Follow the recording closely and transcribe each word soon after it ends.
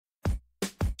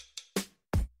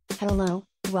Hello,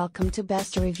 welcome to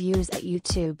Best Reviews at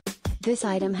YouTube. This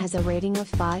item has a rating of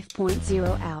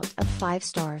 5.0 out of 5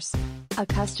 stars. A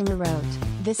customer wrote,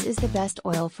 "This is the best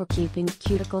oil for keeping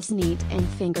cuticles neat and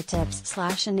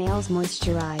fingertips/nails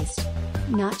moisturized.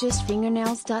 Not just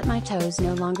fingernails. My toes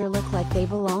no longer look like they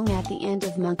belong at the end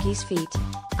of monkey's feet.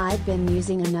 I've been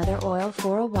using another oil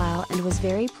for a while and was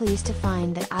very pleased to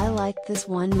find that I like this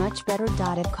one much better.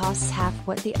 It costs half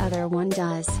what the other one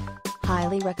does.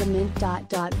 Highly recommend.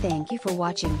 Thank you for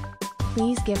watching.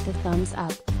 Please give the thumbs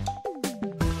up.